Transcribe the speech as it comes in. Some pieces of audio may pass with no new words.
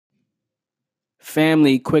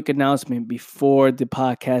Family, quick announcement before the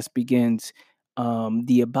podcast begins.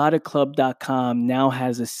 The aboutitclub.com now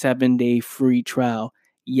has a 7-day free trial.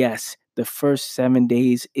 Yes, the first 7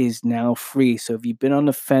 days is now free. So if you've been on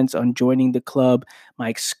the fence on joining the club, my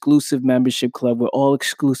exclusive membership club with all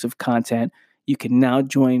exclusive content, you can now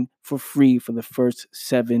join for free for the first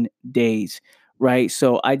 7 days. Right.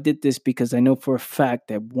 So I did this because I know for a fact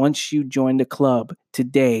that once you join the club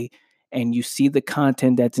today, and you see the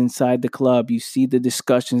content that's inside the club, you see the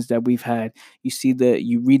discussions that we've had,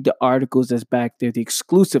 you read the articles that's back there, the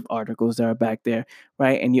exclusive articles that are back there,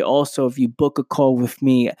 right? And you also, if you book a call with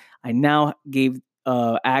me, I now gave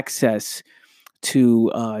access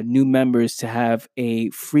to new members to have a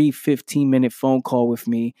free 15-minute phone call with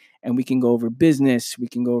me, and we can go over business, we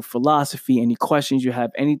can go over philosophy, any questions you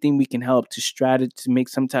have, anything we can help to make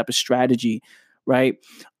some type of strategy, right?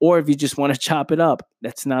 Or if you just want to chop it up,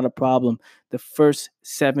 that's not a problem. The first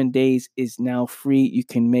 7 days is now free. You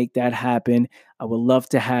can make that happen. I would love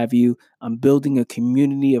to have you. I'm building a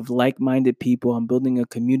community of like-minded people. I'm building a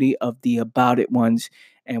community of the about it ones,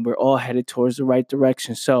 and we're all headed towards the right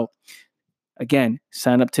direction. So again,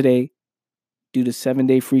 sign up today, do the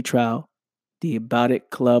 7-day free trial,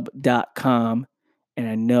 theaboutitclub.com, and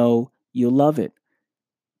I know you'll love it.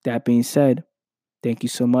 That being said, thank you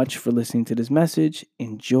so much for listening to this message.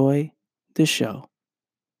 Enjoy the show.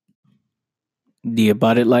 The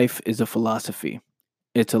About It life is a philosophy.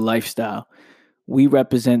 It's a lifestyle. We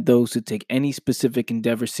represent those who take any specific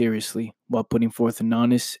endeavor seriously while putting forth an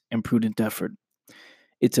honest and prudent effort.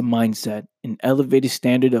 It's a mindset, an elevated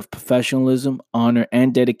standard of professionalism, honor,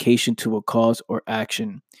 and dedication to a cause or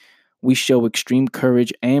action. We show extreme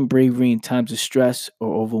courage and bravery in times of stress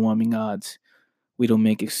or overwhelming odds. We don't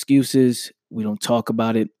make excuses. We don't talk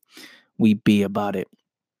about it. We be about it.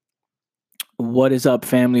 What is up,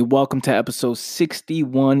 family? Welcome to episode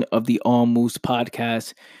 61 of the All Moves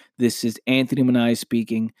podcast. This is Anthony Manai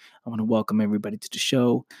speaking. I want to welcome everybody to the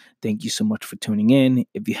show. Thank you so much for tuning in.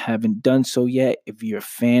 If you haven't done so yet, if you're a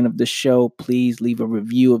fan of the show, please leave a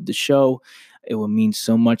review of the show. It will mean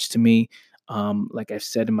so much to me. Like I've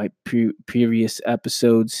said in my previous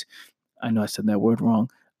episodes, I know I said that word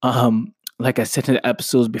wrong. Like I said in the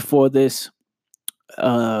episodes before this,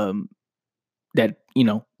 that,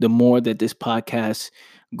 the more that this podcast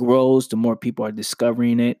grows, the more people are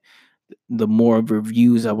discovering it, the more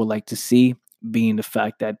reviews I would like to see, being the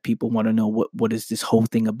fact that people want to know what is this whole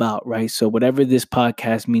thing about, right? So whatever this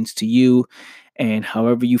podcast means to you and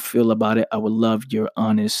however you feel about it, I would love your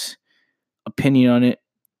honest opinion on it,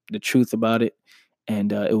 the truth about it,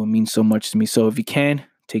 and it will mean so much to me. So if you can,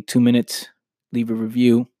 take 2 minutes, leave a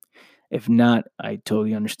review. If not, I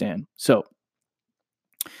totally understand. So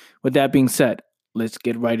with that being said, let's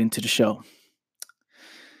get right into the show.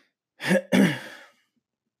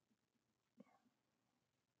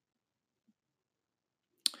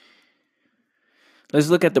 Let's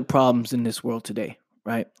look at the problems in this world today,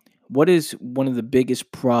 right? What is one of the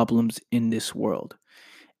biggest problems in this world?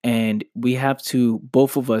 And we have to,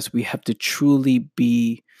 both of us, we have to truly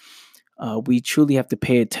be, we truly have to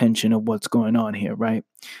pay attention of what's going on here, right?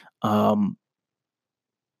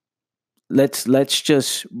 Let's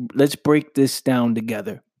break this down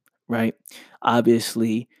together, right?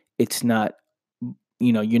 Obviously, it's not,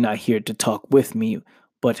 you're not here to talk with me,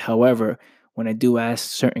 but however, when I do ask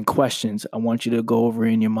certain questions, I want you to go over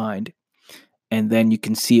in your mind, and then you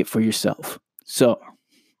can see it for yourself. So,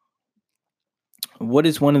 what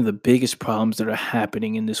is one of the biggest problems that are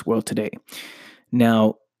happening in this world today?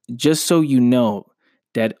 Now, just so you know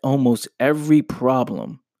that almost every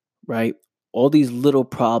problem, right, all these little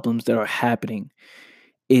problems that are happening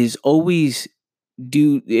is always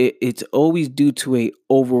it's always due to a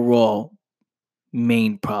overall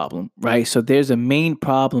main problem, right? So there's a main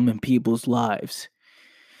problem in people's lives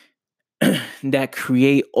that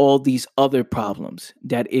create all these other problems,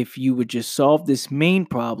 that if you would just solve this main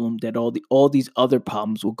problem, that all these other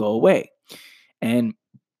problems will go away. And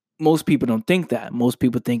most people don't think that. Most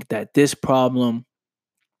people think that this problem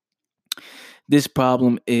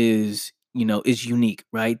is, is unique,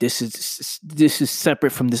 right? This is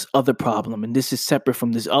separate from this other problem, and this is separate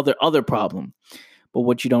from this other problem. But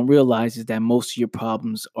what you don't realize is that most of your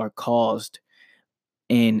problems are caused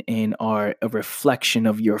and are a reflection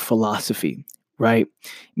of your philosophy, right?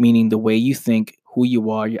 Meaning the way you think, who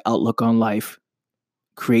you are, your outlook on life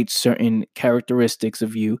creates certain characteristics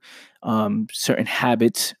of you, certain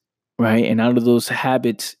habits, right? And out of those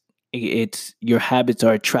habits, it's your habits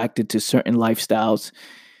are attracted to certain lifestyles,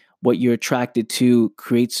 what you're attracted to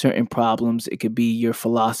creates certain problems. It could be your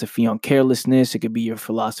philosophy on carelessness. It could be your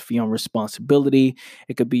philosophy on responsibility.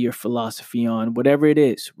 It could be your philosophy on whatever it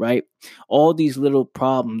is, right? All these little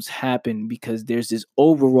problems happen because there's this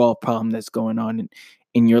overall problem that's going on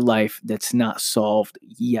in your life that's not solved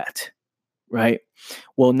yet, right?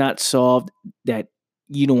 Well, not solved that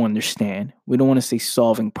you don't understand. We don't want to say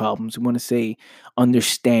solving problems. We want to say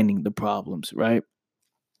understanding the problems, right?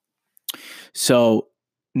 So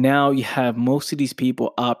now you have most of these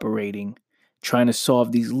people operating, trying to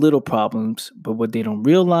solve these little problems, but what they don't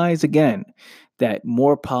realize again, that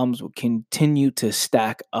more problems will continue to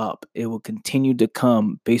stack up. It will continue to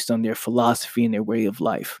come based on their philosophy and their way of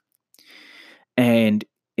life. And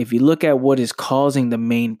if you look at what is causing the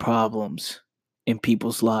main problems in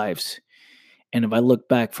people's lives, and if I look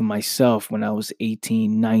back for myself when I was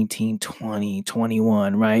 18, 19, 20,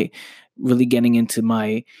 21, right? Really getting into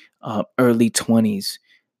my early 20s,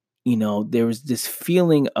 there was this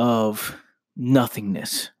feeling of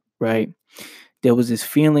nothingness, right? There was this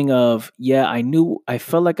feeling of, yeah, I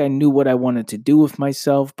felt like I knew what I wanted to do with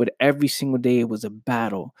myself, but every single day it was a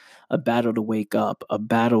battle to wake up, a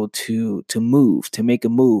battle to move, to make a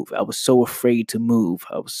move. I was so afraid to move.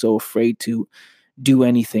 I was so afraid to do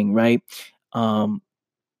anything, right? Um,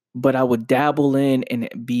 but I would dabble in and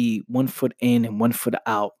be 1 foot in and 1 foot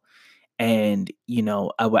out. And,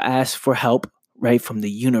 I would ask for help, right, from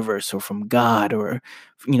the universe or from God or,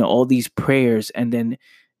 all these prayers. And then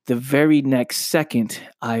the very next second,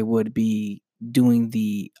 I would be doing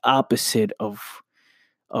the opposite of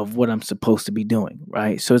what I'm supposed to be doing,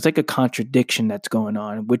 right? So it's like a contradiction that's going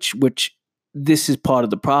on, which this is part of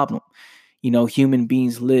the problem. Human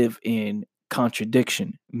beings live in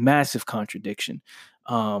contradiction, massive contradiction.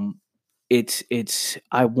 Um, it's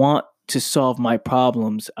I want to solve my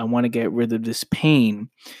problems. I want to get rid of this pain,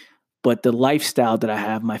 but the lifestyle that I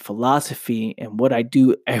have, my philosophy, and what I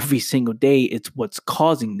do every single day, it's what's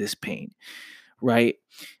causing this pain, right?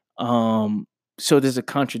 So there's a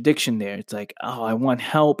contradiction there. It's like, oh, I want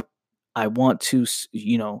help. I want to,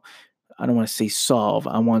 I don't want to say solve.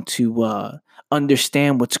 I want to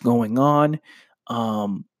understand what's going on.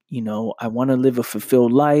 I want to live a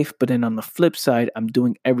fulfilled life, but then on the flip side, I'm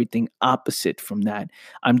doing everything opposite from that.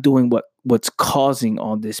 I'm doing what's causing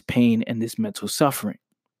all this pain and this mental suffering.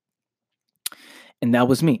 And that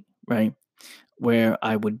was me, right? Where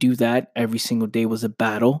I would do that every single day was a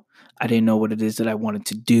battle. I didn't know what it is that I wanted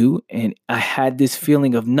to do. And I had this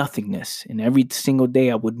feeling of nothingness. And every single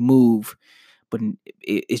day I would move, but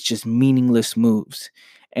it's just meaningless moves.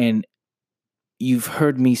 And you've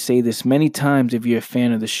heard me say this many times if you're a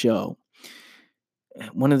fan of the show.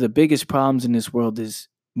 One of the biggest problems in this world is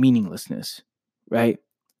meaninglessness, right?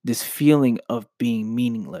 This feeling of being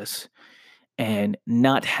meaningless and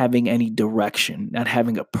not having any direction, not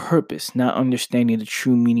having a purpose, not understanding the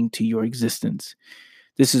true meaning to your existence.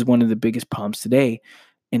 This is one of the biggest problems today.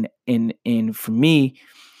 And for me,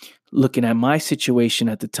 looking at my situation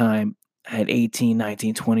at the time, at 18,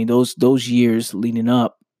 19, 20, those years leading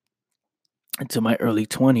up into my early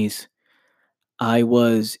 20s, it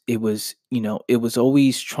was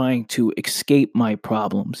always trying to escape my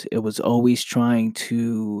problems. It was always trying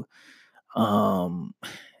to um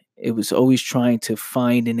it was always trying to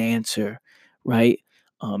find an answer, right?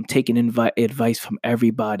 Taking advice from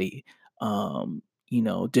everybody,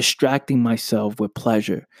 distracting myself with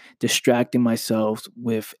pleasure, distracting myself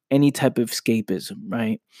with any type of escapism,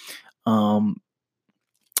 right? Um,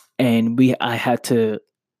 I had to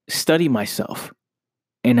study myself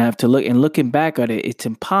and I have to looking back at it, it's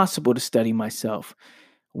impossible to study myself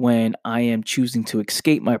when I am choosing to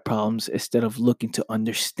escape my problems instead of looking to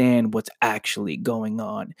understand what's actually going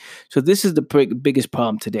on. So this is the biggest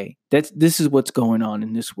problem today. This is what's going on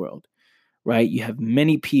in this world, right? You have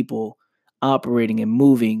many people operating and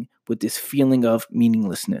moving with this feeling of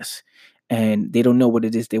meaninglessness. And they don't know what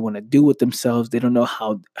it is they want to do with themselves. They don't know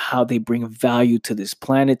how they bring value to this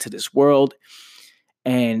planet, to this world.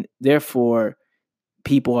 And therefore,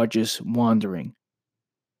 people are just wandering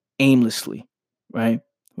aimlessly, right?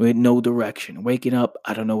 With no direction. Waking up,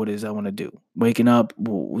 I don't know what it is I want to do. Waking up,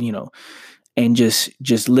 and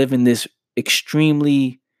just living this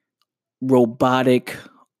extremely robotic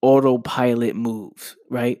autopilot move,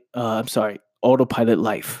 right? I'm sorry, autopilot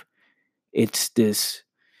life. It's this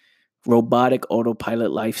robotic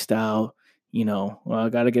autopilot lifestyle. Well, I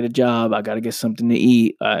gotta get a job. I gotta get something to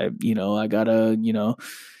eat. I gotta,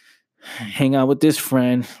 hang out with this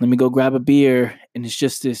friend. Let me go grab a beer. And it's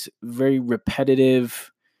just this very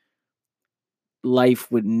repetitive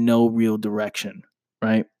life with no real direction,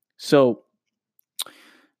 right? So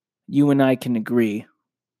you and I can agree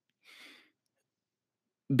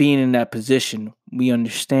being in that position, we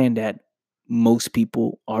understand that most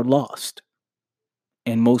people are lost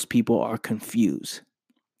and most people are confused.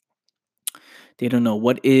 They don't know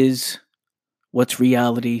what's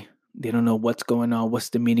reality. They don't know what's going on, what's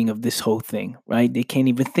the meaning of this whole thing, right? They can't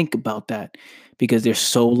even think about that because they're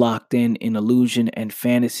so locked in illusion and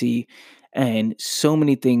fantasy, and so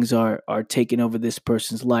many things are taking over this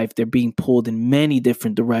person's life. They're being pulled in many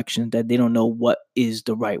different directions that they don't know what is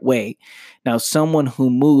the right way. Now, someone who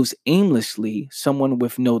moves aimlessly, someone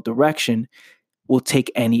with no direction, will take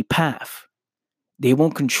any path. They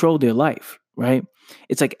won't control their life, right?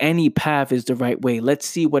 It's like any path is the right way. Let's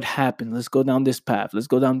see what happens. Let's go down this path. Let's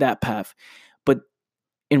go down that path. But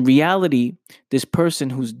in reality, this person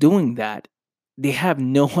who's doing that, they have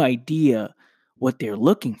no idea what they're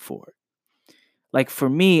looking for. Like for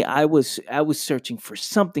me, I was searching for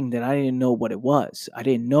something that I didn't know what it was. I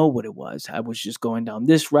didn't know what it was. I was just going down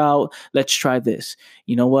this route. Let's try this.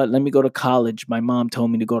 You know what? Let me go to college. My mom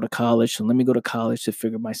told me to go to college, so let me go to college to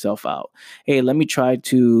figure myself out. Hey, let me try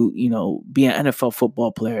to, be an NFL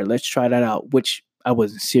football player. Let's try that out, which I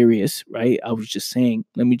wasn't serious, right? I was just saying,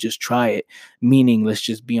 let me just try it, meaning let's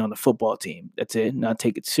just be on the football team. That's it. Not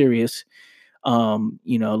take it serious.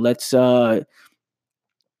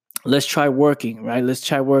 Let's try working, right? Let's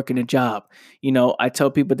try working a job. I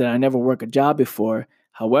tell people that I never worked a job before.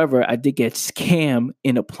 However, I did get scammed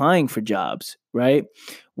in applying for jobs, right?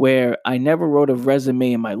 Where I never wrote a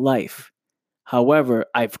resume in my life. However,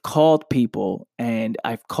 I've called people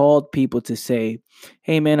to say,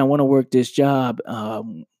 hey, man, I want to work this job.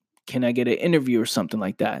 Can I get an interview or something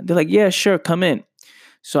like that? They're like, yeah, sure, come in.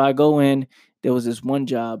 So I go in. There was this one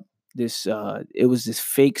job. It was this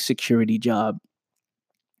fake security job,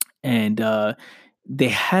 and they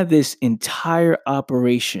had this entire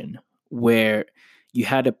operation where you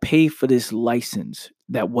had to pay for this license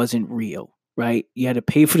that wasn't real, right? You had to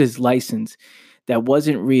pay for this license that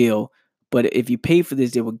wasn't real, but if you pay for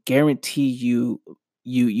this, they would guarantee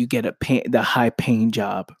you get the high paying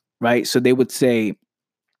job, right? So they would say,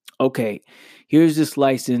 okay, here's this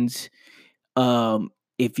license.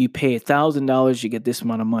 If you pay $1,000, you get this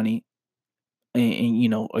amount of money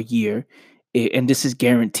in a year. And this is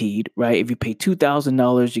guaranteed, right? If you pay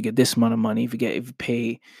 $2,000, you get this amount of money. If you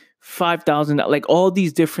pay $5,000, like all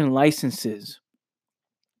these different licenses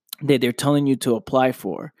that they're telling you to apply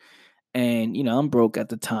for. And I'm broke at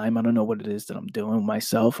the time. I don't know what it is that I'm doing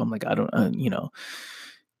myself. I'm like, I don't,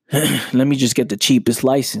 let me just get the cheapest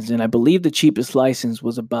license. And I believe the cheapest license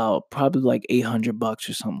was about probably like $800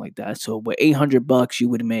 or something like that. So with $800, you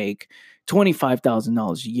would make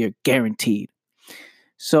 $25,000 a year guaranteed.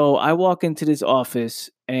 So I walk into this office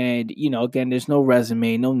and, again, there's no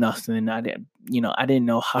resume, no nothing. I didn't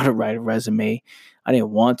know how to write a resume. I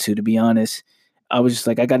didn't want to be honest. I was just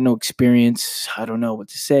like, I got no experience. I don't know what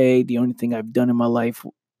to say. The only thing I've done in my life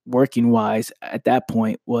working wise at that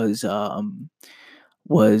point was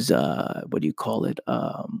what do you call it?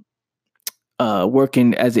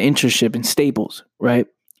 Working as an internship in Staples, right?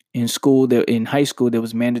 In high school, there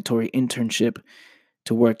was mandatory internship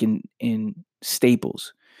to work in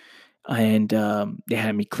Staples, and they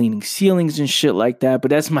had me cleaning ceilings and shit like that.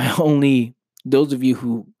 But that's my only. Those of you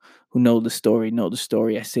who know the story know the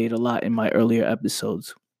story. I say it a lot in my earlier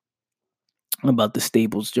episodes about the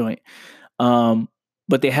Staples joint.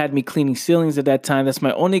 But they had me cleaning ceilings at that time. That's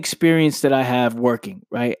my only experience that I have working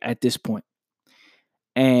right at this point.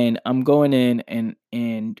 And I'm going in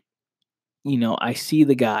and I see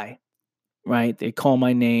the guy, right? They call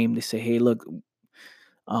my name. They say, hey, look,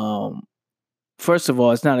 first of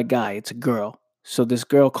all, it's not a guy, it's a girl. So this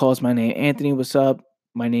girl calls my name. Anthony, what's up?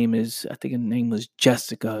 My name is, I think her name was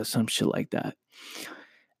Jessica or some shit like that.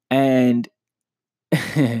 And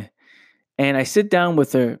and I sit down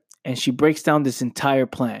with her and she breaks down this entire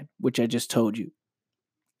plan, which I just told you.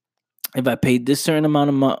 If I paid this certain amount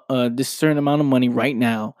of money right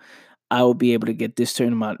now, I will be able to get this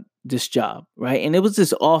job, right? And it was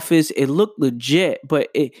this office. It looked legit, but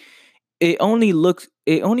it only looks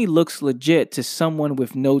legit to someone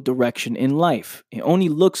with no direction in life. It only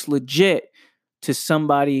looks legit to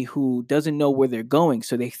somebody who doesn't know where they're going.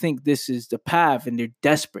 So they think this is the path and they're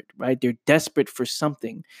desperate, right? They're desperate for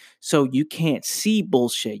something. So you can't see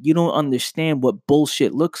bullshit. You don't understand what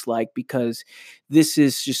bullshit looks like because this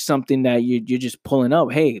is just something that you're just pulling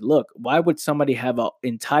up. Hey, look, why would somebody have an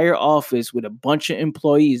entire office with a bunch of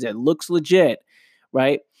employees that looks legit,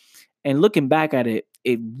 right? And looking back at it,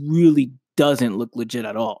 it really doesn't look legit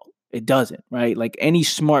at all. It doesn't, right? Like any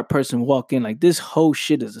smart person walk in, like this whole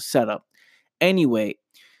shit is a setup. Anyway,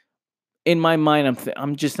 in my mind,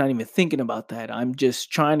 I'm just not even thinking about that. I'm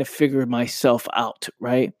just trying to figure myself out,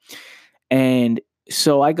 right? And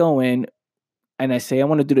So I go in and I say I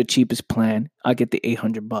want to do the cheapest plan. I get the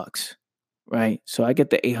 $800, right? So I get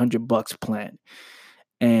the $800 plan,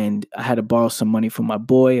 and I had to borrow some money from my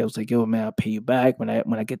boy. I was like, "Yo, man, I'll pay you back when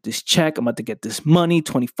I get this check. I'm about to get this money,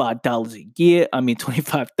 $25 a year. I mean,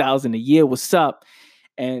 25,000 a year. What's up?"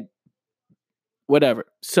 And whatever.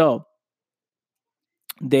 So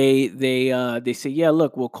they say, "Yeah,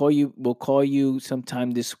 look, we'll call you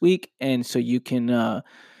sometime this week, and so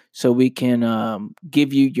we can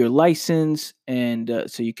give you your license, and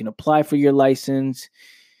so you can apply for your license,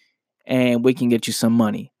 and we can get you some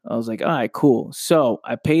money." I was like, "All right, cool." So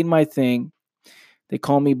I paid my thing. They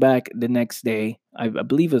call me back the next day. I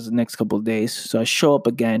believe it was the next couple of days. So I show up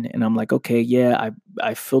again, and I'm like, "Okay, yeah,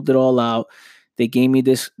 I filled it all out." They gave me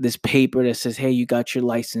this paper that says, "Hey, you got your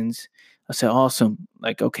license." I said, "Awesome."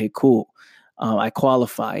 Like, okay, cool. I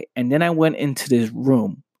qualify. And then I went into this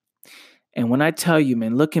room. And when I tell you,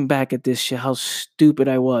 man, looking back at this shit, how stupid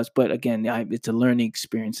I was. But again, it's a learning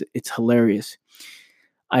experience. It's hilarious.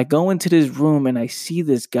 I go into this room and I see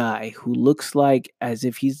this guy who looks like as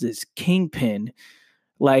if he's this kingpin.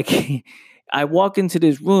 Like, I walk into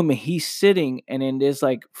this room and he's sitting, and then there's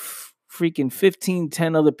like freaking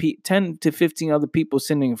 10 to 15 other people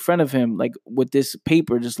sitting in front of him, like with this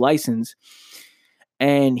paper, this license.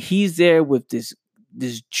 And he's there with this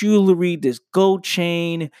jewelry, this gold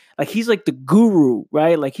chain. Like, he's like the guru,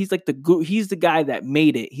 right? Like, he's like he's the guy that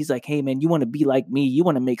made it. He's like, "Hey man, you want to be like me? You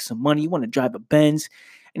want to make some money? You want to drive a Benz?"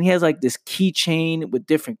 And he has like this keychain with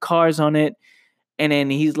different cars on it. And then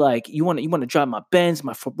he's like, "You want to drive my Benz,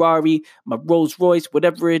 my Ferrari, my Rolls Royce,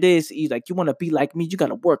 whatever it is." He's like, "You want to be like me? You got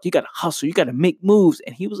to work. You got to hustle. You got to make moves."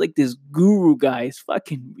 And he was like this guru guy. It's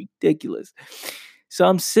fucking ridiculous. So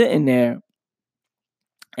I'm sitting there,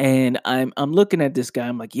 and I'm looking at this guy.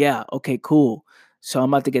 I'm like, "Yeah, okay, cool." So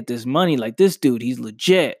I'm about to get this money. Like, this dude, he's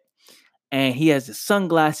legit. And he has his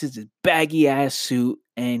sunglasses, his baggy ass suit,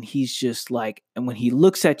 and he's just like, and when he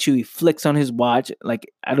looks at you, he flicks on his watch. Like,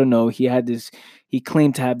 I don't know, he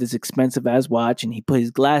claimed to have this expensive ass watch, and he put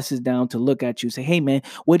his glasses down to look at you, say, "Hey man,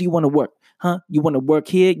 where do you want to work? Huh? You want to work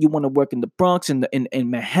here? You want to work in the Bronx, in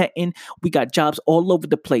Manhattan? We got jobs all over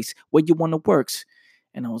the place. Where you want to works?"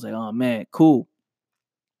 And I was like, "Oh man, cool,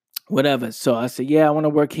 whatever." So I said, "Yeah, I want to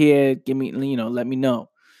work here. Give me, let me know."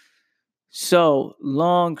 So,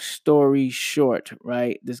 long story short,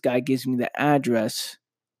 right? This guy gives me the address,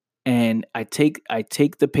 and I take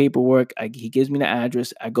the paperwork. He gives me the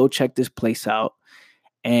address. I go check this place out,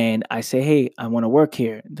 and I say, "Hey, I want to work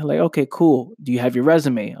here." And they're like, "Okay, cool. Do you have your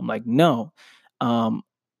resume?" I'm like, "No." Um,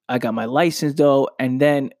 I got my license though. And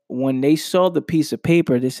then when they saw the piece of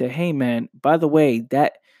paper, they said, "Hey, man, by the way,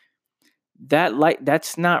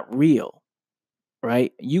 that's not real."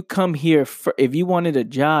 Right? You come here if you wanted a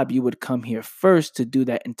job, you would come here first to do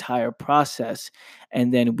that entire process,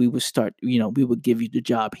 and then we would start. We would give you the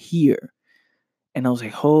job here. And I was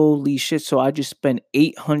like, "Holy shit!" So I just spent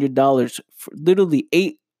 $800, literally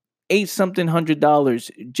eight something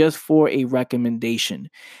 $100 just for a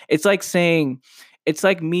recommendation. It's like saying, it's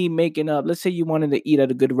like me making up. Let's say you wanted to eat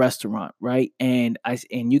at a good restaurant, right? And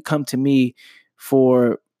you come to me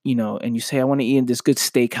for, and you say, "I want to eat in this good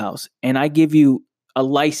steakhouse," and I give you a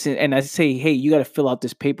license, and I say, "Hey, you got to fill out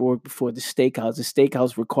this paperwork before the steakhouse. The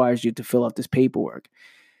steakhouse requires you to fill out this paperwork."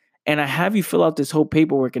 And I have you fill out this whole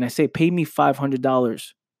paperwork, and I say, "Pay me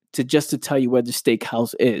 $500 to tell you where the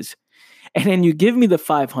steakhouse is." And then you give me the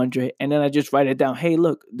 500, and then I just write it down. "Hey,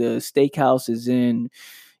 look, the steakhouse is in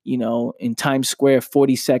Times Square,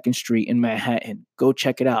 42nd Street in Manhattan. Go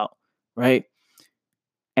check it out." Right?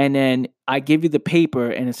 And then I give you the paper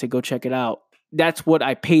and I say, "Go check it out." That's what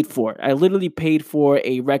I paid for. I literally paid for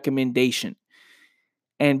a recommendation.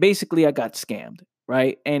 And basically I got scammed,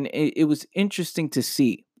 right? And it was interesting to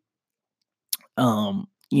see. Um,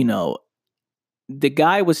 you know, the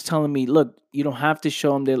guy was telling me, "Look, you don't have to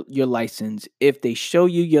show them your license. If they show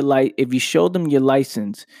you if you show them your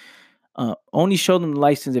license, only show them the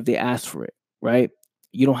license if they ask for it, right?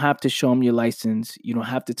 You don't have to show them your license. You don't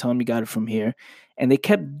have to tell them you got it from here." And they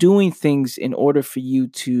kept doing things in order for you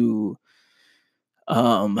to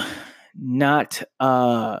um not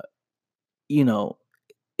you know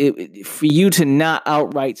for you to not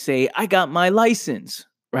outright say, "I got my license,"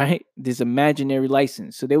 right? This imaginary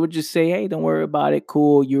license. So they would just say, "Hey, don't worry about it.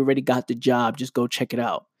 Cool. You already got the job. Just go check it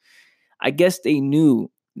out." I guess they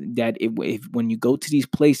knew that if when you go to these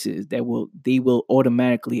places, they will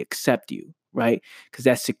automatically accept you, right? Because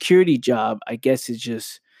that security job, I guess, is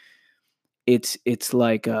just it's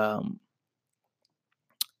like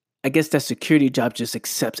I guess that security job just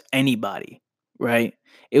accepts anybody, right?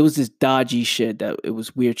 It was this dodgy shit that it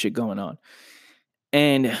was weird shit going on.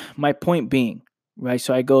 And my point being, right?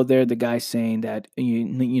 So I go there. The guy's saying that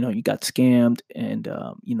you got scammed, and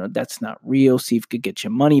that's not real. See if you could get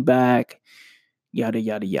your money back. Yada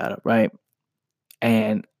yada yada, right?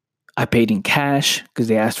 And I paid in cash because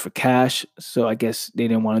they asked for cash. So I guess they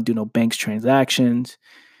didn't want to do no banks transactions.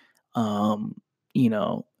 Um, you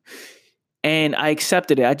know, and I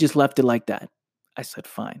accepted it. I just left it like that. I said,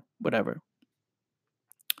 fine, whatever.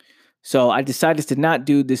 So I decided to not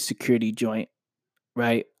do this security joint,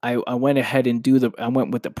 right? I went ahead and I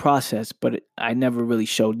went with the process, but I never really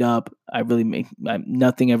showed up.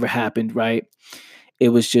 Nothing ever happened, right? It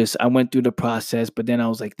was just, I went through the process, but then I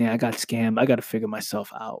was like, I got scammed. I got to figure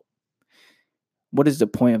myself out. What is the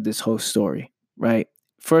point of this whole story, right?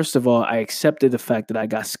 First of all, I accepted the fact that I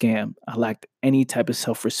got scammed. I lacked any type of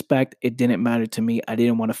self respect. It didn't matter to me. I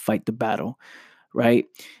didn't want to fight the battle, right?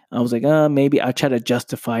 I was like, maybe I try to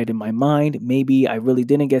justify it in my mind. Maybe I really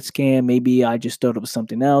didn't get scammed. Maybe I just thought it was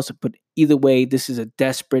something else. But either way, this is a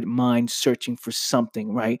desperate mind searching for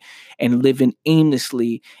something, right? And living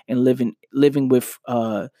aimlessly and living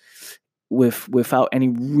without any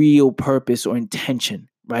real purpose or intention,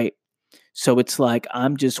 right? So it's like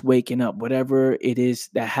I'm just waking up. Whatever it is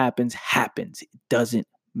that happens. It doesn't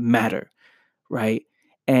matter, right?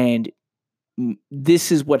 And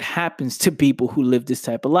this is what happens to people who live this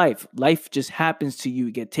type of life. Life just happens to you,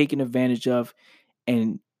 get taken advantage of,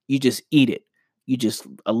 and you just eat it. You just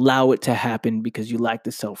allow it to happen because you lack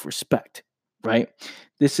the self-respect, right?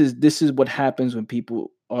 This is what happens when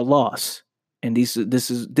people are lost. And this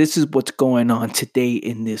is what's going on today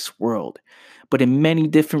in this world. But in many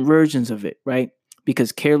different versions of it, right?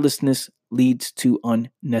 Because carelessness leads to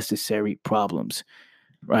unnecessary problems,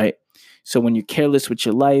 right? So when you're careless with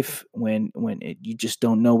your life, you just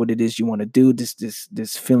don't know what it is you want to do,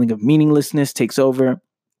 this feeling of meaninglessness takes over.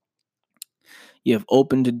 You have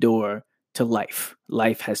opened the door to life.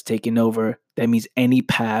 Life has taken over. That means any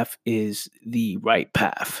path is the right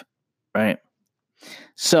path, right?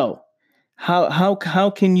 So,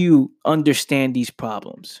 how can you understand these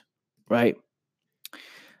problems, right?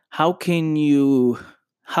 How can you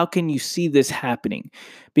how can you see this happening?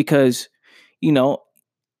 Because you know,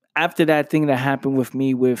 after that thing that happened with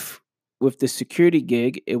me with the security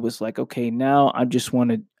gig, it was like, okay, now I just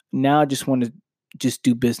want to just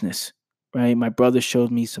do business, right? My brother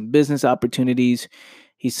showed me some business opportunities.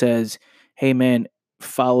 He says, "Hey man,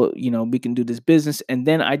 follow, we can do this business." And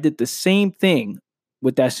then I did the same thing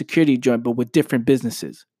with that security joint but with different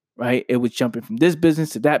businesses. Right? It was jumping from this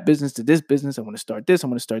business to that business to this business. I want to start this. I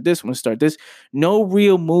want to start this. I want to start this. No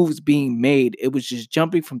real moves being made. It was just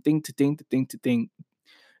jumping from thing to thing to thing to thing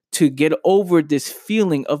to get over this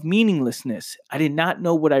feeling of meaninglessness. I did not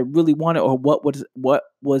know what I really wanted or what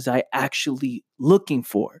was I actually looking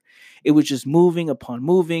for. It was just moving upon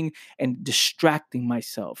moving and distracting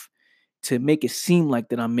myself to make it seem like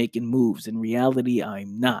that I'm making moves. In reality,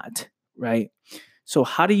 I'm not, right? So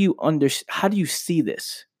how do you see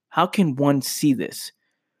this? How can one see this?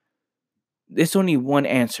 There's only one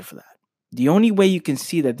answer for that. The only way you can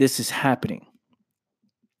see that this is happening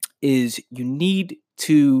is you need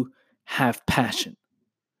to have passion,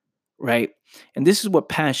 right? And this is what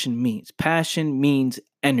passion means. Passion means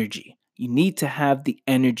energy. You need to have the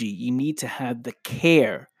energy. You need to have the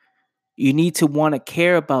care. You need to want to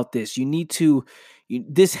care about this.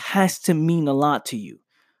 This has to mean a lot to you,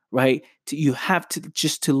 right? You have to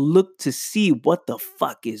just to look to see what the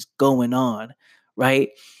fuck is going on, right?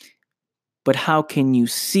 But how can you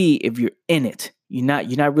see if you're in it? You're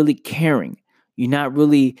not really caring. You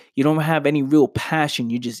don't have any real passion.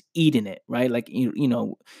 You're just eating it, right? Like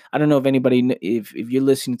I don't know if anybody if you're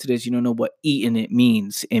listening to this, you don't know what eating it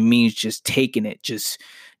means. It means just taking it, just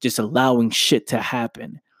allowing shit to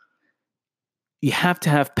happen. You have to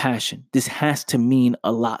have passion. This has to mean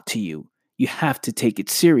a lot to you. You have to take it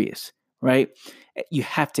serious, right? You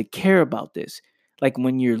have to care about this. Like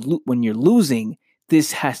when you're losing,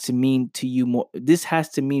 this has to mean to you more. This has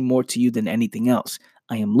to mean more to you than anything else.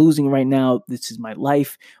 I am losing right now. This is my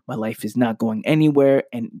life. My life is not going anywhere,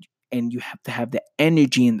 and you have to have the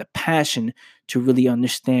energy and the passion to really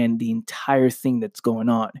understand the entire thing that's going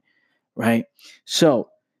on, right? So,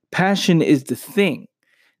 passion is the thing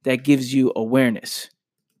that gives you awareness,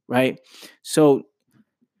 right? So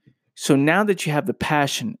now that you have the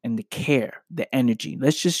passion and the care, the energy,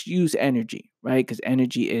 let's just use energy, right? Because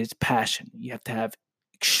energy is passion. You have to have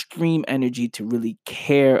extreme energy to really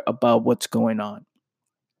care about what's going on.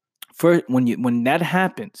 First, when that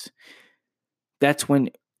happens, that's when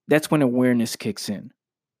awareness kicks in,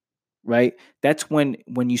 right? That's when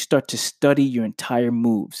you start to study your entire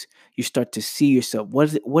moves. You start to see yourself.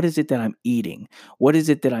 What is it that I'm eating? What is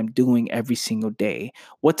it that I'm doing every single day?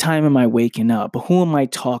 What time am I waking up? Who am I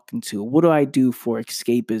talking to? What do I do for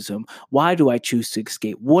escapism? Why do I choose to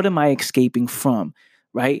escape? What am I escaping from?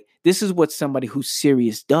 Right? This is what somebody who's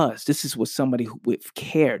serious does. This is what somebody with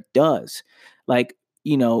care does. Like,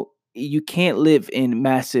 you can't live in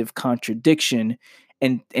massive contradiction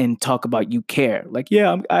and talk about you care. Like,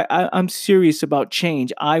 yeah, I'm serious about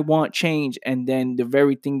change. I want change, and then the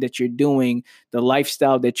very thing that you're doing, the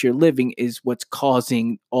lifestyle that you're living, is what's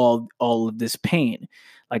causing all of this pain.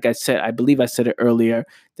 Like I said, I believe I said it earlier,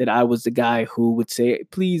 that I was the guy who would say,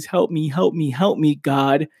 "Please help me, help me, help me,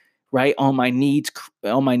 God." Right, on my knees,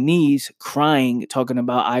 crying, talking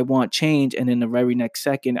about I want change, and then the very next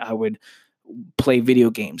second, I would play video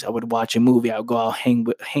games. I would watch a movie. I would go out,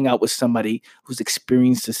 hang out with somebody who's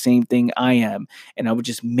experienced the same thing I am, and I would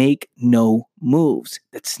just make no moves.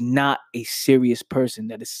 That's not a serious person.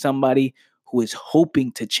 That is somebody who is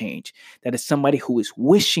hoping to change. That is somebody who is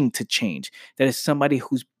wishing to change. That is somebody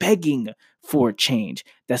who's begging for change.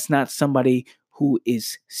 That's not somebody who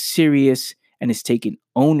is serious and is taking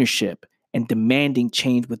ownership and demanding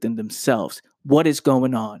change within themselves. What is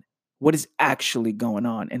going on? What is actually going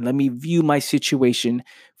on? And let me view my situation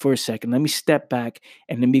for a second. Let me step back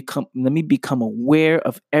and let me become aware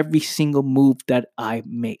of every single move that I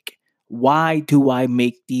make. Why do I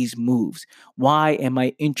make these moves? Why am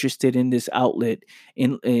I interested in this outlet,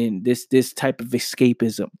 in this type of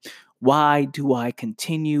escapism? Why do I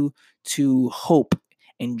continue to hope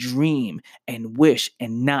and dream and wish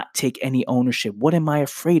and not take any ownership? What am I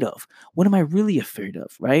afraid of? What am I really afraid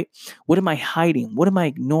of, right? What am I hiding? What am I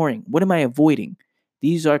ignoring? What am I avoiding?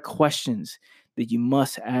 These are questions that you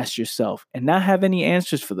must ask yourself and not have any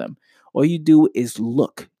answers for them. All you do is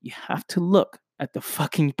look. You have to look at the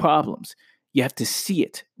fucking problems. You have to see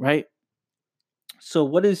it, right?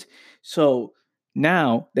 So so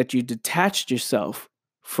now that you detached yourself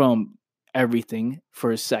from everything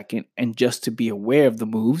for a second and just to be aware of the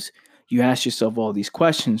moves, you ask yourself all these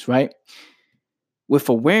questions, right? With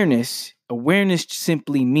awareness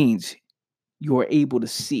simply means you are able to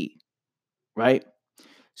see, right?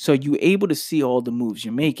 So you're able to see all the moves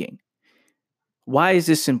you're making. Why is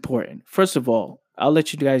this important? First of all, I'll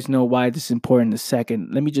let you guys know why this is important in a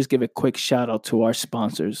second. Let me just give a quick shout out to our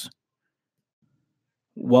sponsors.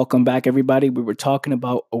 Welcome back, everybody. We were talking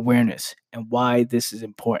about awareness and why this is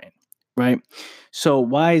important, right? So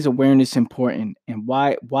why is awareness important, and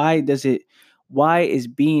why is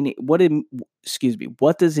being what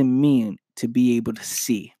does it mean to be able to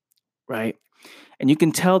see, right? And you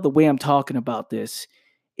can tell the way I'm talking about this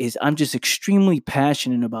is I'm just extremely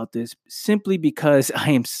passionate about this simply because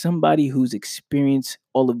I am somebody who's experienced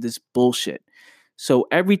all of this bullshit. So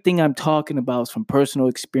everything I'm talking about is from personal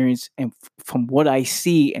experience and from what I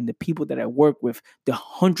see and the people that I work with, the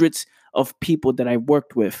hundreds of people that I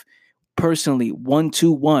worked with personally, one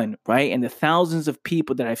to one, right? And the thousands of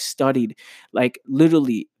people that I've studied, like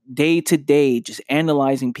literally day to day, just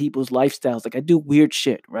analyzing people's lifestyles. Like I do weird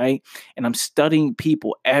shit, right? And I'm studying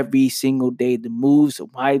people every single day,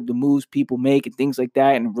 why the moves people make and things like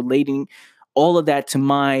that, and relating all of that to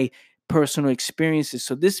my personal experiences.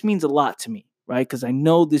 So this means a lot to me, right? Because I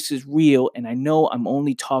know this is real and I know I'm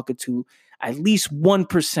only talking to at least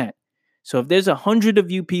 1%. So if there's 100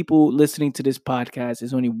 of you people listening to this podcast,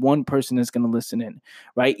 there's only one person that's going to listen in,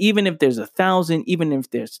 right? Even if there's 1,000, even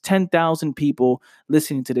if there's 10,000 people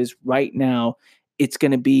listening to this right now, it's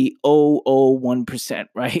going to be 0.001%,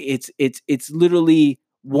 right? It's literally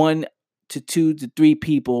 1 to 2 to 3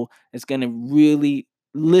 people that's going to really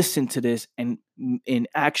listen to this and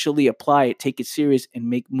actually apply it, take it serious, and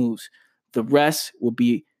make moves. The rest will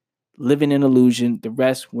be living in illusion. The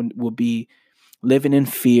rest will be living in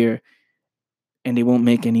fear, and they won't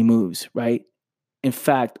make any moves, right? In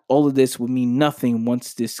fact, all of this will mean nothing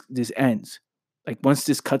once this ends. Like once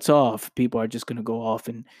this cuts off, people are just gonna go off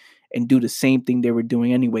and do the same thing they were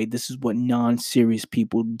doing anyway. This is what non-serious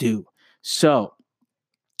people do. So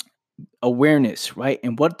awareness, right?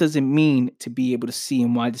 And what does it mean to be able to see,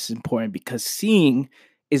 and why this is important? Because seeing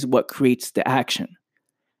is what creates the action.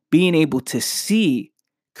 Being able to see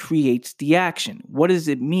creates the action. What does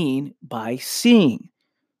it mean by seeing?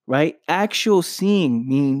 Right? Actual seeing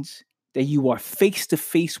means that you are face to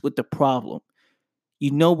face with the problem.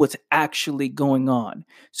 You know what's actually going on.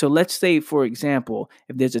 So let's say, for example,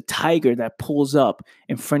 if there's a tiger that pulls up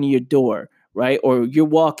in front of your door, right? Or you're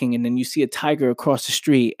walking and then you see a tiger across the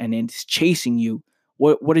street and it's chasing you.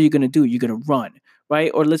 What are you going to do? You're going to run,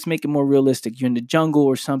 right? Or let's make it more realistic. You're in the jungle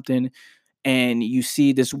or something and you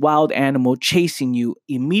see this wild animal chasing you,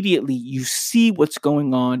 immediately you see what's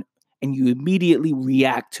going on and you immediately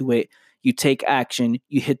react to it. You take action,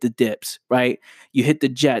 you hit the dips, right? You hit the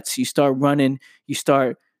jets, you start running, you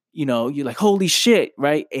start, you're like, holy shit,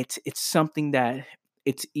 right? It's something that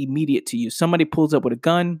it's immediate to you. Somebody pulls up with a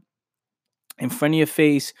gun in front of your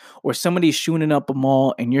face, or somebody's shooting up a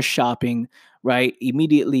mall and you're shopping, right?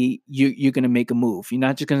 Immediately you're gonna make a move. You're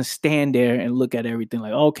not just gonna stand there and look at everything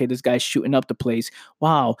like, oh, okay, this guy's shooting up the place.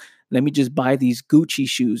 Wow, let me just buy these Gucci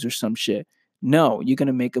shoes or some shit. No, you're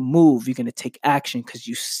gonna make a move. You're gonna take action because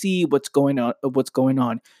you see what's going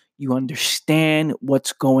on. You understand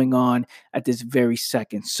what's going on at this very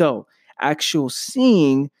second. So actual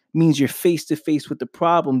seeing means you're face to face with the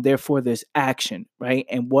problem. Therefore, there's action, right?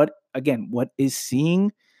 And what is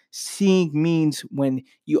seeing? Seeing means when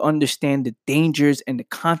you understand the dangers and the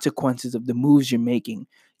consequences of the moves you're making.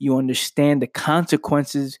 You understand the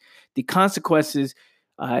consequences. The consequences.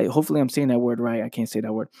 Hopefully, I'm saying that word right. I can't say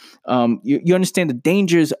that word. You understand the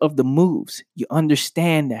dangers of the moves. You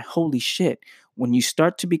understand that, holy shit, when you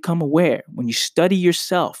start to become aware, when you study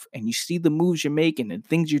yourself and you see the moves you're making and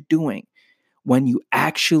things you're doing, when you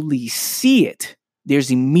actually see it,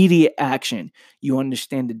 there's immediate action. You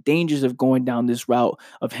understand the dangers of going down this route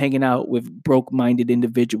of hanging out with broke-minded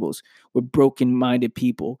individuals, with broken-minded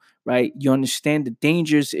people, right? You understand the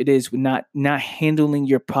dangers it is with not handling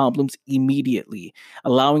your problems immediately,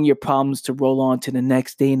 allowing your problems to roll on to the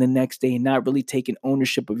next day and the next day, and not really taking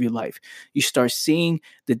ownership of your life. You start seeing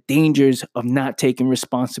the dangers of not taking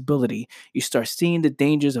responsibility. You start seeing the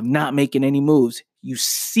dangers of not making any moves. You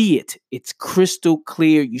see it. It's crystal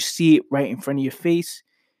clear. You see it right in front of your face.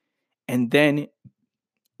 And then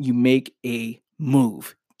you make a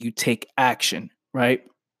move. You take action, right?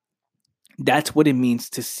 That's what it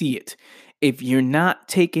means to see it. If you're not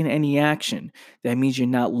taking any action, that means you're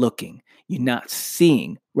not looking. You're not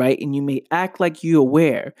seeing, right? And you may act like you're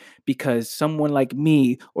aware because someone like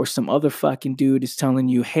me or some other fucking dude is telling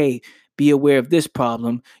you, hey, be aware of this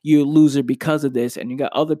problem. You're a loser because of this. And you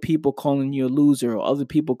got other people calling you a loser, or other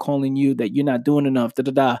people calling you that you're not doing enough,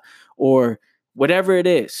 or whatever it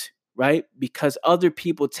is, right? Because other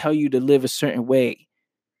people tell you to live a certain way,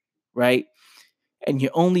 right? And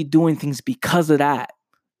you're only doing things because of that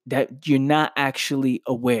you're not actually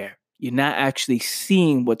aware. You're not actually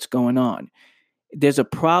seeing what's going on. There's a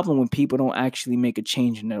problem when people don't actually make a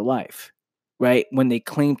change in their life, right? When they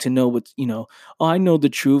claim to know oh, I know the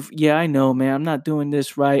truth. Yeah, I know, man. I'm not doing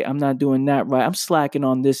this right. I'm not doing that right. I'm slacking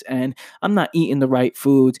on this end. I'm not eating the right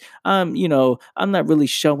foods. I'm not really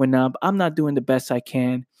showing up. I'm not doing the best I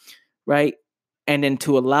can, right? And then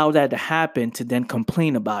to allow that to happen, to then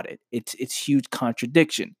complain about it, it's huge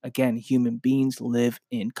contradiction. Again, human beings live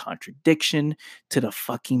in contradiction to the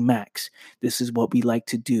fucking max. This is what we like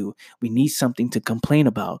to do. We need something to complain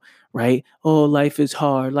about, right? Oh, life is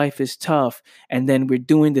hard, life is tough, and then we're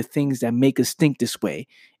doing the things that make us think this way.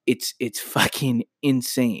 It's fucking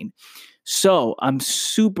insane. So I'm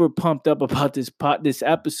super pumped up about this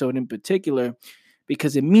episode in particular,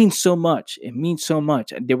 because it means so much. It means so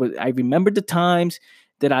much. I remember the times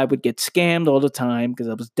that I would get scammed all the time because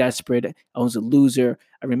I was desperate. I was a loser.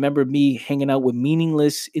 I remember me hanging out with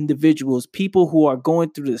meaningless individuals, people who are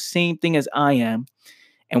going through the same thing as I am.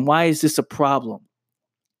 And why is this a problem?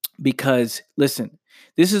 Because listen,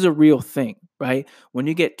 this is a real thing, right? When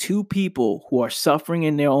you get two people who are suffering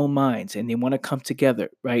in their own minds and they want to come together,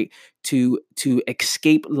 right, to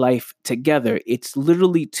escape life together, it's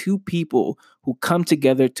literally two people who come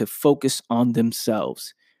together to focus on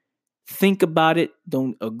themselves. Think about it.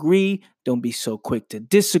 Don't agree. Don't be so quick to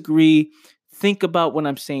disagree. Think about what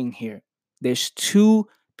I'm saying here. There's two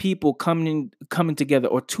people coming together,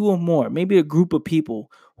 or two or more, maybe a group of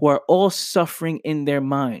people who are all suffering in their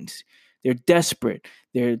minds. They're desperate.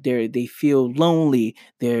 They feel lonely.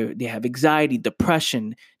 They have anxiety,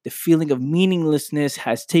 depression. The feeling of meaninglessness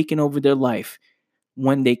has taken over their life.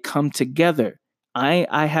 When they come together,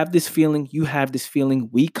 I have this feeling, you have this feeling,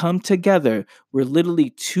 we come together. We're literally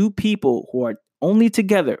two people who are only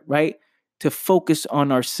together, right, to focus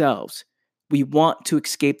on ourselves. We want to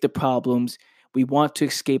escape the problems. We want to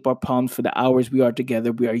escape our problems for the hours we are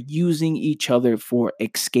together. We are using each other for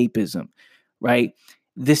escapism, right?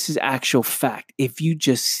 This is actual fact. If you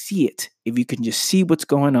just see it, if you can just see what's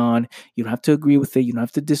going on, you don't have to agree with it. You don't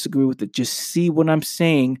have to disagree with it. Just see what I'm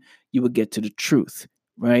saying. You will get to the truth,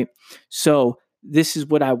 right? So this is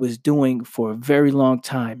what I was doing for a very long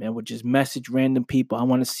time. I would just message random people. I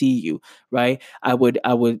want to see you, right? I would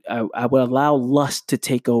allow lust to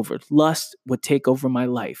take over. Lust would take over my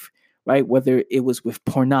life, right? Whether it was with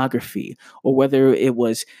pornography or whether it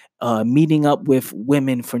was meeting up with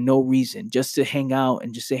women for no reason, just to hang out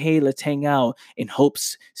and just say, hey, let's hang out in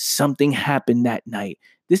hopes something happened that night.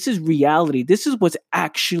 This is reality. This is what's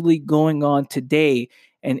actually going on today.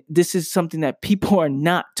 And this is something that people are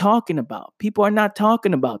not talking about. People are not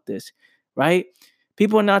talking about this, right?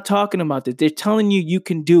 People are not talking about this. They're telling you you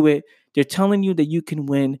can do it. They're telling you that you can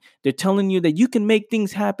win. They're telling you that you can make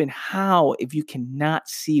things happen. How if you cannot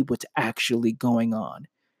see what's actually going on,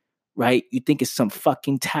 right? You think it's some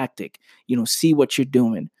fucking tactic. You don't see what you're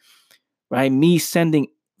doing, right? Me sending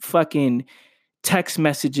fucking text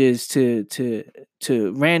messages to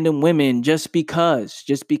random women just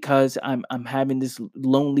because I'm having this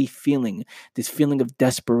lonely feeling, this feeling of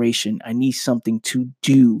desperation. I need something to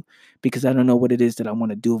do because I don't know what it is that I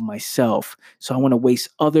want to do of myself. So I want to waste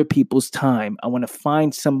other people's time. I want to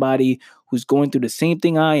find somebody who's going through the same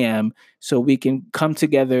thing I am so we can come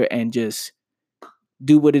together and just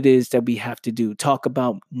do what it is that we have to do. Talk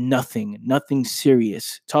about nothing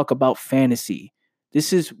serious. Talk about fantasy.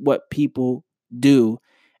 This is what people do,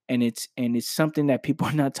 and it's something that people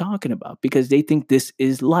are not talking about because they think this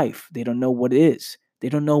is life. They don't know what is. They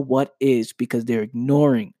don't know what is because they're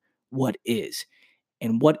ignoring what is.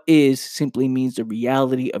 And what is simply means the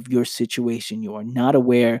reality of your situation. You are not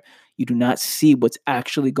aware. You do not see what's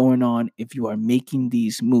actually going on if you are making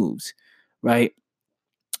these moves, right?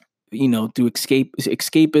 Through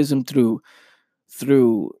escapism, through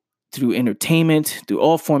through entertainment, through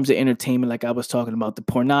all forms of entertainment, like I was talking about, the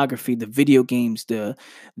pornography, the video games, the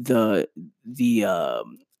the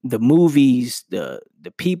the movies, the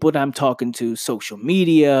people that I'm talking to, social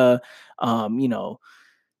media, um, you know,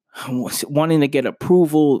 wanting to get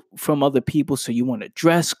approval from other people. So you want to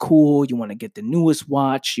dress cool, you want to get the newest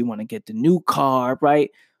watch, you want to get the new car, right?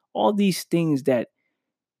 All these things that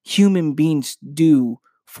human beings do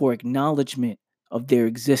for acknowledgement of their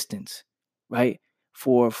existence, right?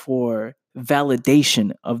 For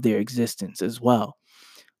validation of their existence as well.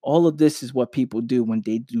 All of this is what people do when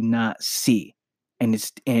they do not see. And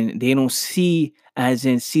they don't see as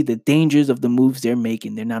in see the dangers of the moves they're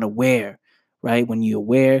making. They're not aware, right? When you're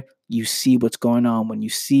aware, you see what's going on. When you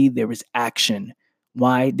see, there is action.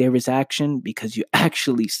 Why there is action? Because you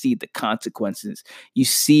actually see the consequences. You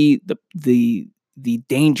see the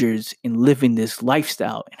dangers in living this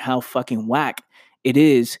lifestyle and how fucking whack it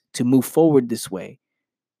is to move forward this way.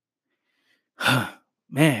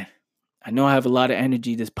 Man, I know I have a lot of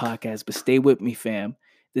energy this podcast, but stay with me, fam.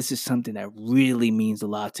 This is something that really means a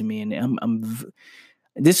lot to me, and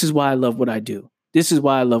this is why I love what I do. This is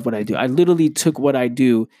why I love what I do. I literally took what I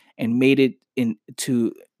do and made it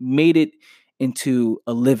into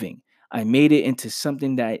a living. I made it into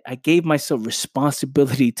something that I gave myself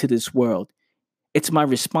responsibility to this world. It's my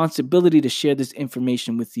responsibility to share this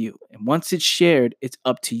information with you. And once it's shared, it's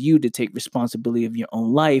up to you to take responsibility of your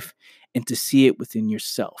own life and to see it within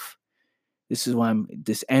yourself. This is why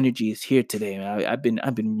this energy is here today.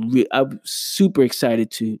 I'm super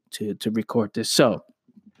excited to record this. So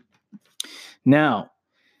now,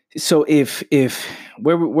 if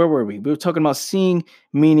where were we? We were talking about seeing,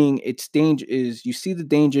 meaning it's danger is you see the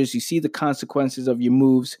dangers, you see the consequences of your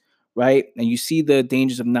moves, right? And you see the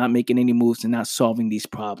dangers of not making any moves and not solving these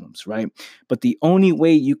problems, right? But the only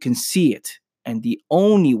way you can see it, and the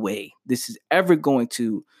only way this is ever going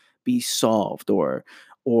to be solved, or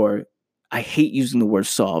I hate using the word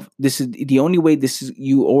solve. This is the only way this is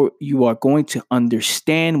you are going to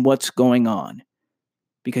understand what's going on,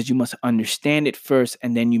 because you must understand it first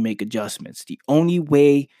and then you make adjustments. The only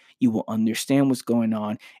way you will understand what's going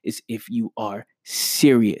on is if you are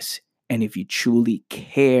serious and if you truly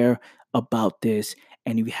care about this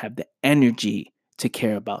and you have the energy to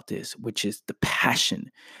care about this, which is the passion.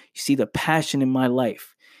 You see, the passion in my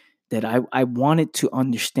life that I wanted to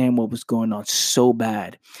understand what was going on so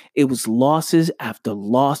bad. It was losses after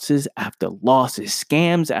losses after losses,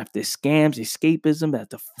 scams after scams, escapism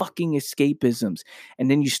after fucking escapisms. And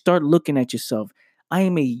then you start looking at yourself. I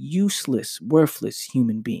am a useless, worthless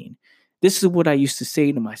human being. This is what I used to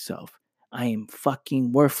say to myself. I am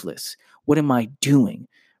fucking worthless. What am I doing?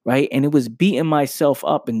 Right? And it was beating myself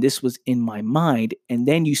up, and this was in my mind. And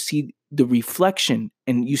then you see the reflection,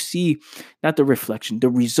 and you see not the reflection, the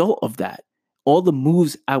result of that. All the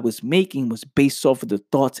moves I was making was based off of the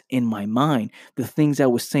thoughts in my mind, the things I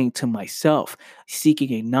was saying to myself,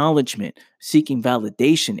 seeking acknowledgement, seeking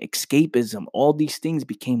validation, escapism. All these things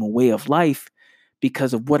became a way of life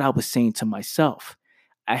because of what I was saying to myself.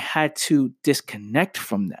 I had to disconnect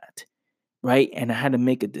from that, right? And I had to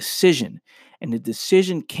make a decision. And the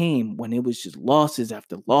decision came when it was just losses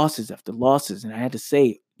after losses after losses. And I had to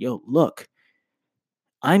say, yo, look,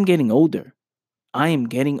 I'm getting older. I am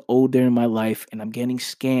getting older in my life, and I'm getting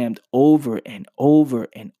scammed over and over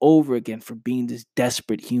and over again for being this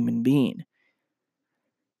desperate human being.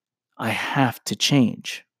 I have to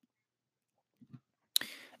change.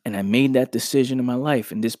 And I made that decision in my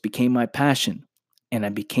life, and this became my passion. And I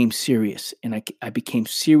became serious. And I became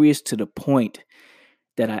serious to the point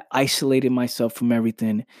that I isolated myself from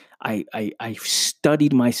everything. I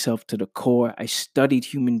studied myself to the core. I studied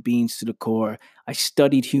human beings to the core. I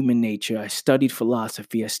studied human nature. I studied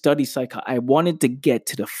philosophy. I studied psychology. I wanted to get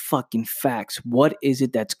to the fucking facts. What is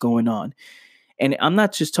it that's going on? And I'm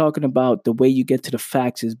not just talking about the way you get to the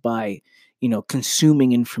facts is by,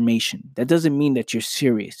 consuming information. That doesn't mean that you're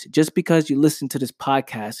serious. Just because you listen to this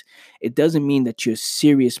podcast, it doesn't mean that you're a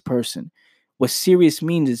serious person. What serious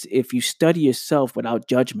means is if you study yourself without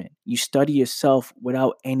judgment, you study yourself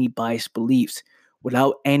without any biased beliefs,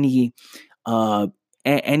 without uh,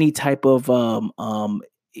 any type of what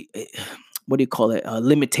do you call it?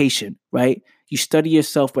 Limitation, right? You study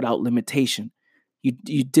yourself without limitation.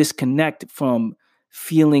 You disconnect from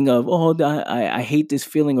feeling of I hate this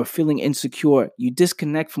feeling or feeling insecure. You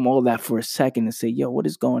disconnect from all that for a second and say, yo, what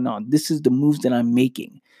is going on? This is the moves that I'm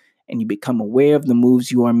making. And you become aware of the moves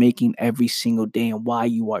you are making every single day and why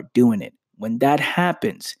you are doing it. When that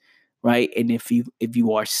happens, right? And if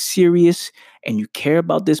you are serious and you care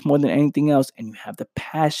about this more than anything else, and you have the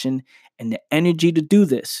passion and the energy to do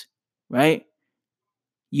this, right?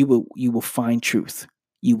 You will find truth.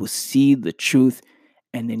 You will see the truth,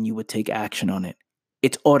 and then you will take action on it.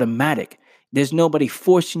 It's automatic. There's nobody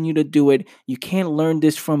forcing you to do it. You can't learn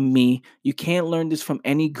this from me. You can't learn this from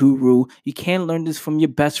any guru. You can't learn this from your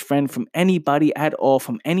best friend, from anybody at all,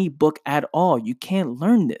 from any book at all. You can't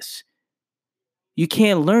learn this. You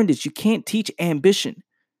can't learn this. You can't teach ambition.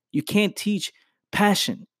 You can't teach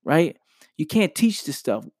passion, right? You can't teach this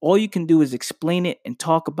stuff. All you can do is explain it and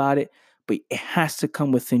talk about it, but it has to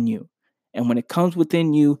come within you. And when it comes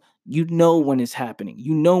within you, you know when it's happening.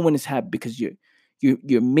 You know when it's happening because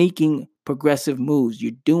you're making progressive moves.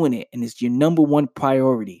 You're doing it, and it's your number one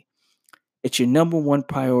priority. It's your number one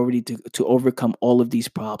priority to overcome all of these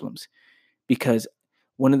problems. Because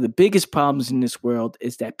one of the biggest problems in this world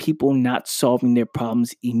is that people not solving their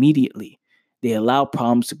problems immediately. They allow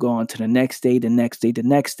problems to go on to the next day, the next day, the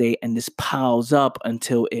next day, and this piles up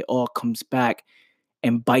until it all comes back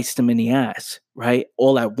and bites them in the ass, right?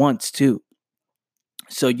 All at once, too.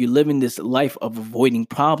 So you're living this life of avoiding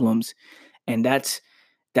problems, and that's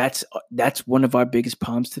one of our biggest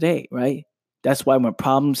problems today, right? That's why when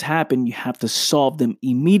problems happen, you have to solve them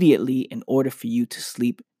immediately in order for you to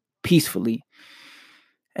sleep peacefully.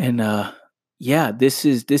 And yeah, this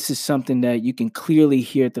is something that you can clearly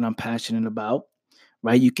hear that I'm passionate about,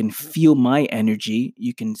 right? You can feel my energy,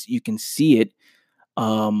 you can see it.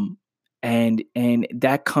 Um and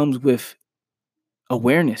that comes with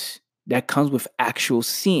awareness. That comes with actual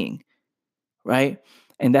seeing, right?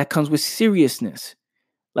 And that comes with seriousness.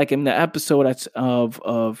 Like in the episode that's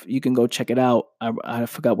of you can go check it out. I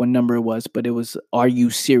forgot what number it was, but it was Are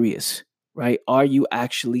You Serious? Right? Are you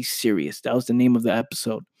actually serious? That was the name of the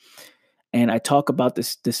episode. And I talk about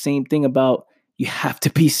this the same thing about you have to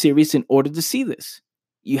be serious in order to see this.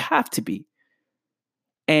 You have to be.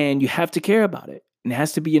 And you have to care about it. And it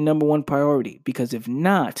has to be your number one priority. Because if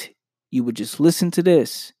not, you would just listen to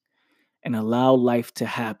this and allow life to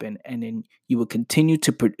happen. And then you will continue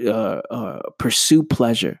to pursue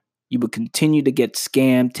pleasure. You will continue to get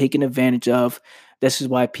scammed, taken advantage of. This is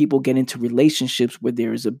why people get into relationships where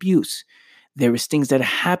there is abuse. There is things that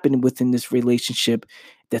happen within this relationship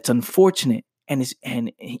that's unfortunate. And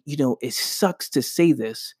it sucks to say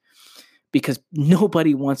this because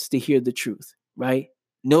nobody wants to hear the truth, right?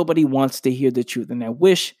 Nobody wants to hear the truth. And I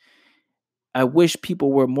wish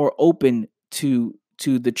people were more open to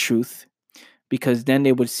the truth, because then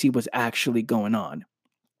they would see what's actually going on.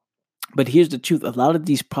 But here's the truth. A lot of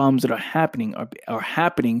these problems that are happening are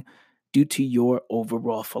happening due to your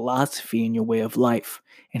overall philosophy and your way of life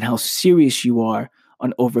and how serious you are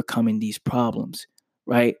on overcoming these problems,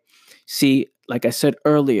 right? See, like I said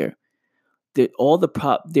earlier,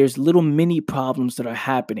 there's little mini problems that are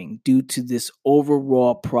happening due to this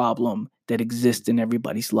overall problem that exists in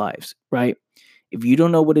everybody's lives, right? If you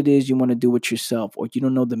don't know what it is you want to do with yourself, or you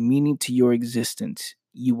don't know the meaning to your existence,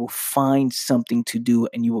 you will find something to do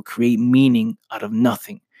and you will create meaning out of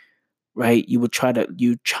nothing, right? You try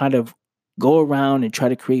to go around and try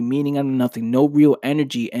to create meaning out of nothing, no real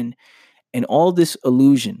energy, and all this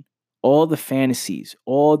illusion, all the fantasies,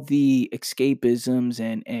 all the escapisms,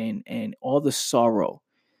 and all the sorrow.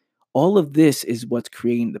 All of this is what's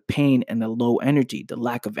creating the pain and the low energy, the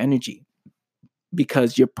lack of energy.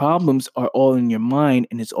 because your problems are all in your mind,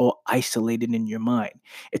 and it's all isolated in your mind.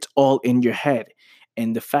 It's all in your head.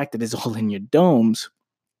 And the fact that it's all in your domes,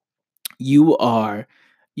 you are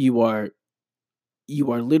you are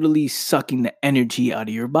you are literally sucking the energy out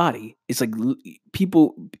of your body. It's like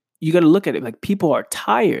people, you got to look at it like people are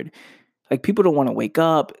tired. Like people don't want to wake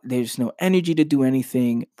up. There's no energy to do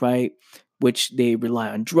anything, right? Which they rely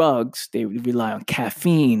on drugs, they rely on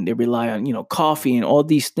caffeine, they rely on, coffee and all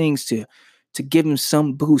these things to give them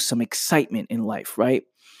some boost, some excitement in life, right?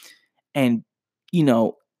 And you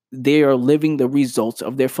know, they are living the results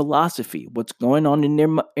of their philosophy. What's going on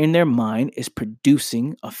in their mind is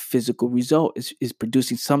producing a physical result, is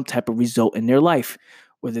producing some type of result in their life,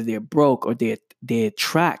 whether they're broke or they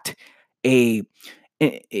attract a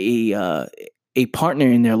a uh, a partner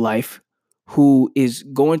in their life who is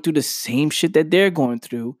going through the same shit that they're going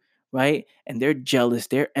through, right? And they're jealous,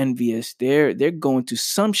 they're envious, they're going through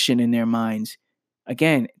some shit in their minds.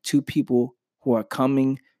 Again, two people who are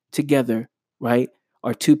coming together, right?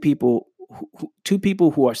 Are two people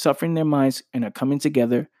who are suffering their minds and are coming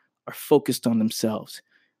together, are focused on themselves,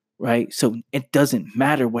 right? So it doesn't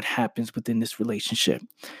matter what happens within this relationship.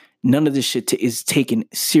 None of this shit is taken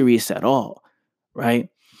serious at all, right?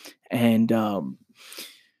 And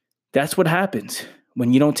that's what happens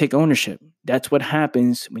when you don't take ownership. That's what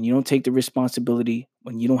happens when you don't take the responsibility,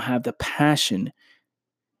 when you don't have the passion,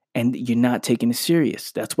 and you're not taking it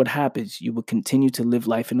serious. That's what happens. You will continue to live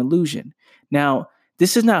life in illusion. Now,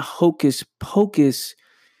 this is not hocus pocus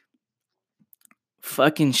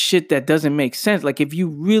fucking shit that doesn't make sense. Like, if you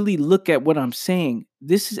really look at what I'm saying,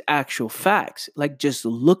 this is actual facts. Like, just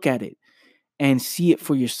look at it and see it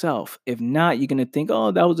for yourself. If not, you're going to think,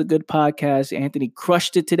 oh, that was a good podcast. Anthony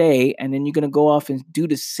crushed it today. And then you're going to go off and do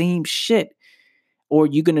the same shit. Or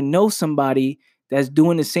you're going to know somebody that's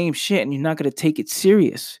doing the same shit and you're not going to take it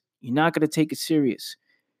serious. You're not going to take it serious.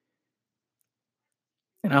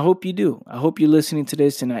 And I hope you do. I hope you're listening to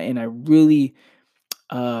this. And I really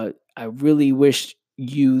wish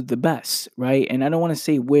you the best, right? And I don't want to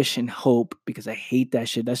say wish and hope because I hate that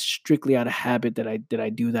shit. That's strictly out of habit that I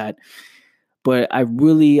do that. But I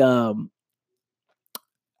really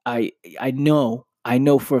I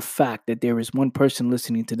know for a fact that there is one person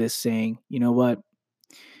listening to this saying, you know what?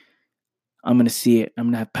 I'm gonna see it. I'm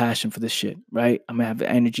gonna have passion for this shit, right? I'm gonna have the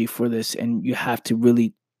energy for this, and you have to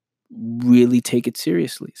really, really take it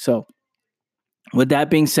seriously. So, with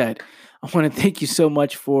that being said, I want to thank you so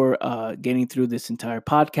much for getting through this entire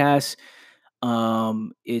podcast.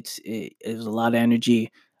 It was a lot of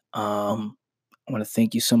energy. I want to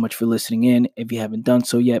thank you so much for listening in. If you haven't done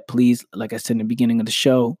so yet, please, like I said in the beginning of the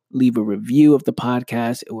show, leave a review of the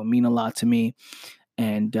podcast. It would mean a lot to me.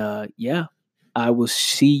 And yeah, I will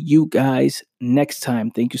see you guys next time.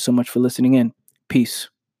 Thank you so much for listening in. Peace.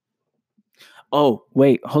 Oh,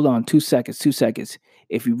 wait, hold on. 2 seconds.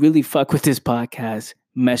 If you really fuck with this podcast,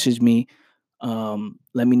 message me.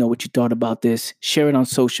 Let me know what you thought about this. Share it on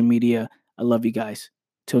social media. I love you guys.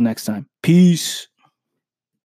 Till next time. Peace.